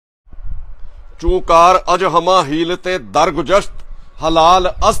चूकार अज हमा हील ते दरगुजश्त हलाल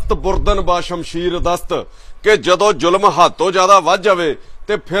अस्त बुरदन बा शमशीर दस्त कि जदों जुल्म हाथों ज्यादा वध जावे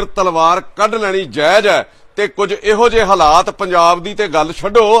ते फिर तलवार कढ लैनी जायज है। ते कुछ इहो जे हालात पंजाब दी ते गल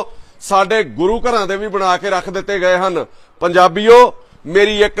छड्डो साडे गुरु घरां दे भी बना के रख दिते गए हन। पंजाबीओ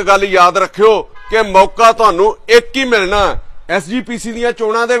मेरी एक गल याद रखियो कि मौका तुहानू एक ही मिलना SGPC ਦੀਆਂ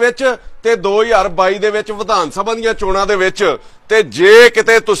ਚੋਣਾਂ ਦੇ ਵਿੱਚ ਤੇ 2022 ਦੇ ਵਿੱਚ ਵਿਧਾਨ ਸਭਾ ਦੀਆਂ ਚੋਣਾਂ ਦੇ ਵਿੱਚ। ਤੇ ਜੇ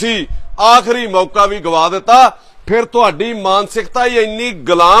ਕਿਤੇ ਤੁਸੀਂ ਆਖਰੀ ਮੌਕਾ ਵੀ ਗਵਾ ਦਿੱਤਾ ਫਿਰ ਤੁਹਾਡੀ ਮਾਨਸਿਕਤਾ ਹੀ ਇੰਨੀ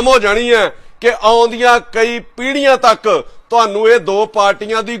ਗੁਲਾਮ ਹੋ ਜਾਣੀ ਹੈ ਕਿ ਆਉਂਦੀਆਂ ਕਈ ਪੀੜ੍ਹੀਆਂ ਤੱਕ ਤੁਹਾਨੂੰ ਇਹ ਦੋ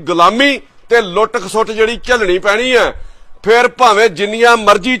ਪਾਰਟੀਆਂ ਦੀ ਗੁਲਾਮੀ ਤੇ ਲੁੱਟ ਖਸੁੱਟ ਜਿਹੜੀ ਝੱਲਣੀ ਪੈਣੀ ਹੈ। ਫਿਰ ਭਾਵੇਂ ਜਿੰਨੀਆਂ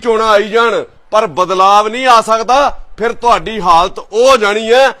ਮਰਜ਼ੀ ਚੋਣਾਂ ਆਈ ਜਾਣ ਪਰ ਬਦਲਾਵ ਨਹੀਂ ਆ ਸਕਦਾ। ਫਿਰ ਤੁਹਾਡੀ ਹਾਲਤ ਉਹ ਹੋ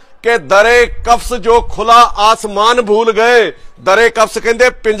ਜਾਣੀ ਹੈ कि दरे कफ्स जो खुला आसमान भूल गए। दरे कफ्स कहंदे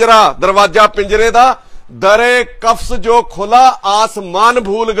पिंजरा दरवाजा पिंजरे दा। दरे कफ्स जो खुला आसमान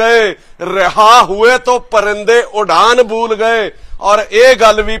भूल गए रिहा हुए तो परिंदे उड़ान भूल गए। और ये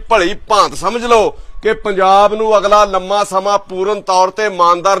गल भी भली भांत समझ लो कि पंजाब नू अगला लम्मा समा पूर्ण तौर ते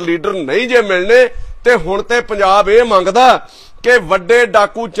ईमानदार लीडर नहीं जे मिलने ते हुण ते पंजाब ये मंगदा कि वड्डे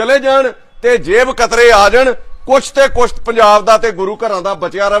डाकू चले जाण ते जेब कतरे आ जाण। कुछ ते कुछ पंजाब दा ते गुरु घरां दा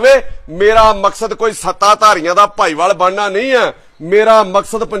बचिया रवे। मेरा मकसद कोई सत्ताधारियां दा भाईवाल बनना नहीं है। मेरा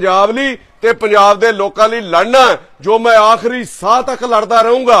मकसद पंजाब लई ते पंजाब दे लोकां लई लड़ना जो मैं आखिरी साह तक लड़दा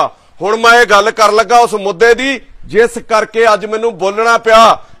रहूंगा। हुण मैं ये गल कर लगा उस मुद्दे दी जिस करके अज मैनूं बोलना पिया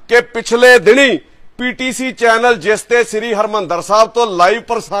कि पिछले दिनी PTC चैनल जिस ते श्री हरमंदर साहब तो लाइव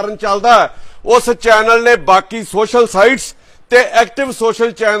प्रसारण चलदा है उस चैनल ने बाकी सोशल साइट्स ते एक्टिव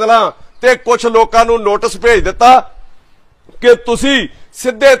सोशल चैनलां ते कुछ लोगों को नोटिस भेज दिता कि तुसी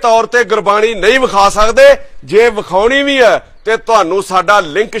सीधे तौर ते गुरबाणी नहीं विखा सकते। जे विखाउणी भी है ते तुहानू साडा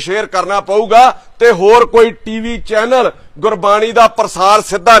लिंक शेयर करना पऊगा ते होर कोई TV चैनल गुरबाणी दा प्रसार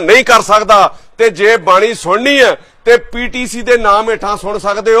सीधा नहीं कर सकता। ते जे बाणी सुननी है ते PTC दे नाम हेठां सुन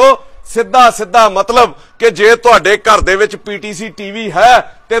सकते हो। सीधा सीधा मतलब कि जे तुहाडे घर दे विच PTC TV है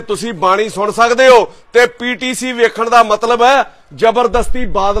ते तुसी बाणी सुन सकते हो। ते PTC वेखण दा मतलब है जबरदस्ती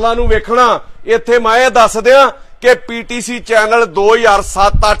बादलां नूं वेखना। इत्थे मैं ये दस दियां कि PTC चैनल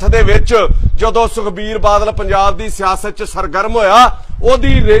 2007-8 दे विच जदों सुखबीर बादल पंजाब दी सियासत च सरगर्म होया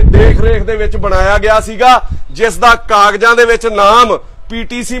ओदी देख रेख दे विच बनाया गया सीगा जिस दा कागजां दे विच नाम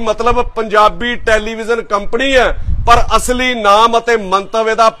PTC मतलब पंजाबी टेलीविजन कंपनी है पर असली नाम अते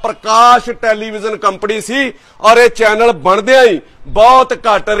मंतव्य दा प्रकाश टेलीविजन कंपनी सी। और ये चैनल बनदियां ही बहुत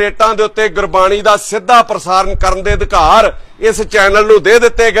घट रेटां दे उत्ते गुरबाणी दा सीधा प्रसारण करन दे अधिकार इस चैनल नूं दे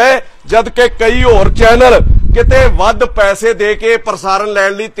दिते गए जबकि कई होर चैनल किते वध पैसे दे के प्रसारण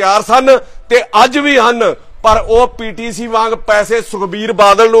लैण लई तैयार सन ते अज भी हन। पर वो PTC वांग पैसे सुखबीर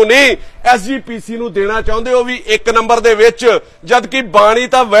बादल नूं नहीं SGPC नूं देना चाहुंदे वो भी एक नंबर दे विच। जबकि बाणी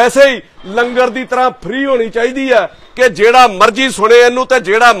तां वैसे ही लंगर दी तरह फ्री होनी चाहिदी है कि जेड़ा मर्जी सुने इनू ते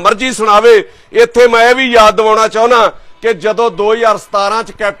जेड़ा मर्जी सुनावे। इत्थे मैं भी याद दिवाउणा चाहुंदा कि जदों 2017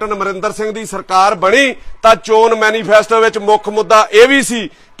 च कैप्टन अमरिंदर सिंह दी सरकार बनी तां चोण मैनीफेस्टो विच मुख मुद्दा यह भी सी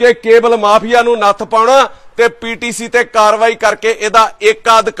कि केबल माफिया नूं नत्थ पाउणा ते PTC ते कार्रवाई करके इहदा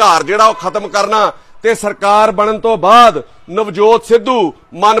एकाधिकार जिहड़ा ओह खत्म करना। ते सरकार बनन तो बाद नवजोत सिद्धू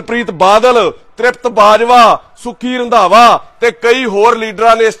मनप्रीत बादल तृप्त बाजवा सुखी रंधावा ते कई होर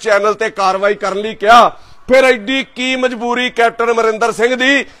लीडरां ने इस चैनल ते कार्रवाई करने लई कहा। फिर एडी की मजबूरी कैप्टन अमरिंदर सिंह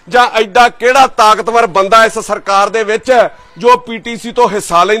दी जां एडा किहड़ा ताकतवर बंदा इस सरकार दे विच जो PTC तो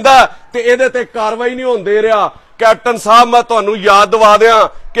हिस्सा लैंदा ते इहदे ते कार्रवाई नहीं होण दे रिहा। कैप्टन साहब मैं तुहानू याद दिवा दियां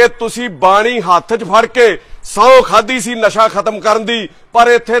कि तुसी बाणी हत्थ च फड़ के सौ खाधी सी नशा खत्म करन दी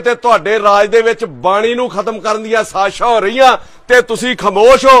पर इत्थे ते तुहाडे राज दे विच बाणी नूं खत्म करन दीआं साजिशां हो रहीआं ते तुसी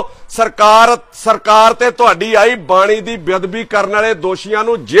खामोश हो। सरकार ते तुहाडी आई बाणी दी बेअदबी करन वाले दोषियां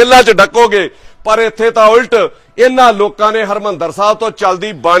नूं जेलां च डकोगे पर इत्थे तां उल्ट इन्हां लोकां ने हरमंदर साहब तो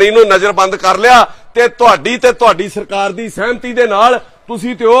चलदी बाणी नूं नज़रबंद कर लिया ते तुहाडी सरकार दी सहमति दे नाल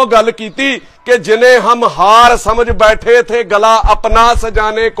तुसी ते ओह गल कीती कि जिन्हें हम हार समझ बैठे थे गला अपना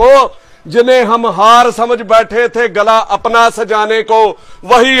सजाने को जिन्हें हम हार समझ बैठे थे गला अपना सजाने को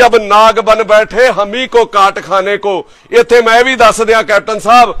वही अब नाग बन बैठे हम ही को काट खाने को। इत्थे मैं भी दस दिया कैप्टन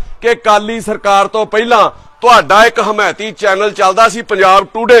साहब कि काली सरकार तो पहला तुहाडा एक हमायती चैनल चलदा सी पंजाब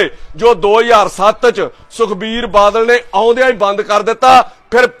टूडे जो 2007 च सुखबीर बादल ने आउंदियां ही बंद कर दिता।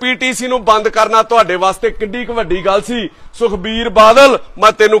 फिर PTC नूं बंद करना तुहाडे वास्ते किड्डी क वड्डी गल सी। सुखबीर बादल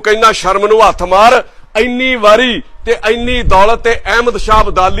मैं तेनू कहना शर्म नूं हत्थ मार ਇੰਨੀ ਵਾਰੀ ਤੇ ਇੰਨੀ ਦੌਲਤ ਤੇ ਅਹਿਮਦ ਸ਼ਾਹ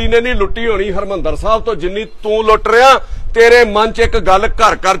ਅਬਦਾਲੀ ਨੇ ਨਹੀਂ ਲੁੱਟੀ ਹੋਣੀ ਹਰਮਿੰਦਰ ਸਾਹਿਬ ਤੋਂ ਜਿੰਨੀ ਤੂੰ ਲੁੱਟ ਰਿਹਾ। तेरे मन च एक गल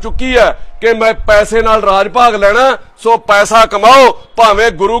घर कर चुकी है कि मैं पैसे नाल राज भाग लेना, सो पैसा कमाओ,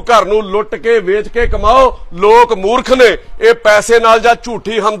 भावें गुरु घर नूं लुट के वेच के कमाओ। लोग मूर्ख ने, ये पैसे नाल जां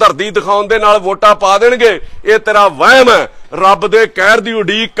झूठी हमदर्दी दिखाउण दे नाल वोटां पा देणगे। ये तेरा वहम है। रब दे कहर दी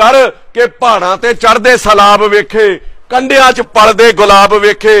उडीक कर कि पहाड़ां ते चढ़दे सैलाब वेखे, कंडियां च पलदे गुलाब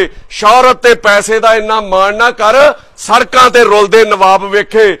वेखे। शौहरत ते पैसे दा इन्ना माण ना कर, सड़कां ते रुलदे नवाब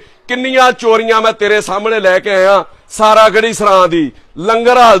वेखे। किन्नियां चोरियां मैं तेरे सामने लैके आया, सारा गढ़ी सरां दी,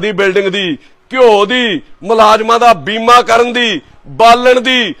 लंगर हाल दी बिल्डिंग दी, घ्यो दी, मुलाजमां दा बीमा करन दी, बालन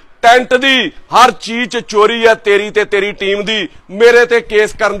दी, टेंट दी, हर चीज च चोरी है तेरी ते तेरी टीम दी। मेरे ते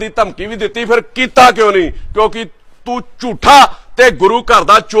केस करन दी धमकी भी दित्ती, फिर कीता क्यों नहीं? क्योंकि तू झूठा ते गुरु घर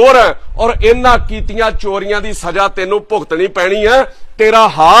दा चोर है और इन्हां कीतियां चोरियां दी सजा तेनू भुगतनी पैनी है। तेरा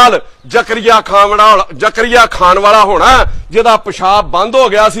हाल जकरिया खान वाला होना, जिहदा पेशाब बंद हो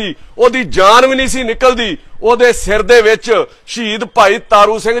गया सी, ओदी जान भी नहीं सी निकलदी। ओदे सिर दे विच शहीद भाई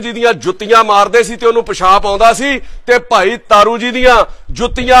तारू सिंह जी दियां जुत्तियां मारदे सी ते ओनू पेशाब आउंदा सी, ते भाई तारू जी दियां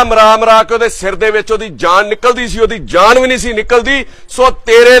जुत्तियां मरा के ओदे सिर दे विच ओदी जान निकलदी सी, ओदी जान भी नहीं सी निकलदी। सो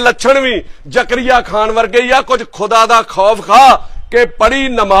तेरे लक्षण भी जकरिया खान वर्गे ही आ। कुछ खुदा दा खौफ खा कि पढ़ी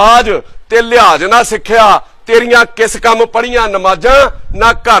नमाज ते लिहाज ना सिक्ख्या। तेरियां किस कम पढ़ियां नमाजां,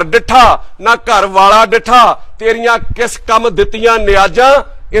 ना घर डिठा ना घर वाला डिठा। तेरियां किस कम दित्तियां नियाजां,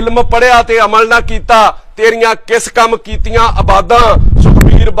 इल्म पढ़िया ते अमल ना कीता। तेरियां किस कम कीतियां आबादां।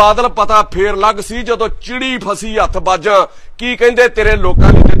 सुखबीर बादल पता फेर लग सी जदों चिड़ी फसी हथ बाजां। की कहंदे तेरे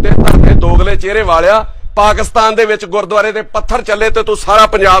लोकां ने दित्ते धरने दोगले चेहरे वालिया। पाकिस्तान दे विच गुरुद्वारे ते पत्थर चले ते तू सारा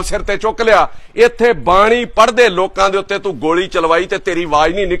पंजाब सिर ते चुक लिया। इत्थे बाणी पढ़दे लोकां दे उत्ते तू गोली चलवाई ते तेरी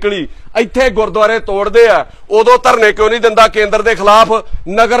आवाज नहीं निकली। इत्थे गुरुद्वारे तोड़दे आ, उदों धरने क्यों नहीं दिंदा केंद्र दे खिलाफ?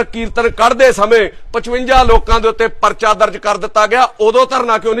 नगर कीर्तन कढ़दे समय 55 लोकां दे उत्ते परचा दर्ज कर दिता गया, उदों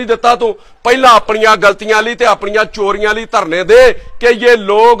धरना क्यों नहीं दिता तू? पहला अपनियां गलतियां लई ते अपनियां चोरियां लई धरने दे कि ये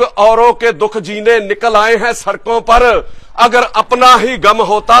लोग औरों के दुख जीने निकल आए हैं सड़कों पर। अगर अपना ही गम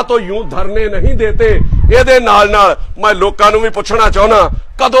होता तो यूं धरने नहीं देते। ਇਹਦੇ ਨਾਲ मैं लोकां नूं भी पुछना चाहना,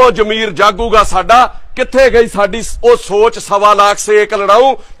 कदों जमीर जागूगा साडा? किथे गई साडी ਉਹ सोच? 1.25 लाख से एक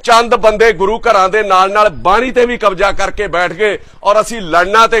लड़ाऊं। चंद बंदे गुरु घरां दे नाल बाणी ते भी कब्जा करके बैठ गए और असी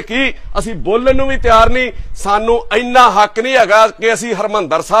लड़ना ते की, असी बोलण नूं भी तैयार नहीं। सानू इन्ना हक नहीं हैगा कि असी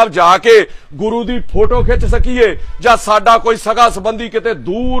हरमंदर साहब जाके गुरु दी फोटो खिच सकीए, जां साडा कोई सगा संबंधी किते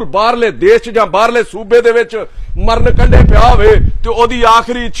दूर बाहरले देश जां बाहरले सूबे दे विच मरण कंढे पिया होवे ते ओदी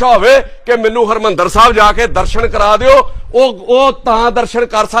आखिरी इच्छा होवे कि मैनू हरमंदर साहब जाके दर्शन करा दिओ। ਉਹ ਤਾਂ ਦਰਸ਼ਨ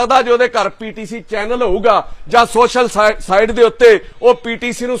ਕਰ ਸਕਦਾ ਜੇ ਉਹਦੇ ਘਰ ਪੀਟੀਸੀ ਚੈਨਲ ਹੋਊਗਾ ਜਾਂ ਸੋਸ਼ਲ ਸਾਈਟ ਦੇ ਉੱਤੇ ਉਹ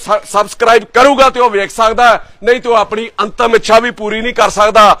ਪੀਟੀਸੀ ਨੂੰ ਸਬਸਕ੍ਰਾਈਬ ਕਰੂਗਾ ਤੇ ਉਹ ਵੇਖ ਸਕਦਾ, ਨਹੀਂ ਤੇ ਉਹ ਆਪਣੀ ਅੰਤਮ ਇੱਛਾ ਵੀ ਪੂਰੀ ਨਹੀਂ ਕਰ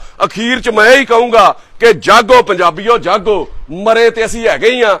ਸਕਦਾ। ਅਖੀਰ ਚ ਮੈਂ ਹੀ ਕਹੂੰਗਾ कि जागो पंजाबियों जागो, मरे ते असी हैगे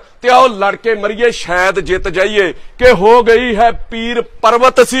ही हां ते आओ लड़के मरिए शायद जित जाइए। कि हो गई है पीर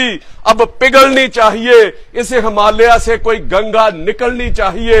पर्वत सी अब पिघलनी चाहिए, इस हिमालय से कोई गंगा निकलनी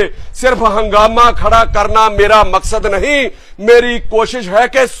चाहिए। सिर्फ हंगामा खड़ा करना मेरा मकसद नहीं, मेरी कोशिश है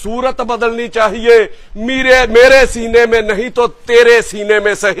कि सूरत बदलनी चाहिए। मेरे सीने में नहीं तो तेरे सीने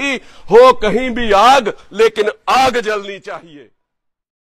में सही हो कहीं भी आग, लेकिन आग जलनी चाहिए।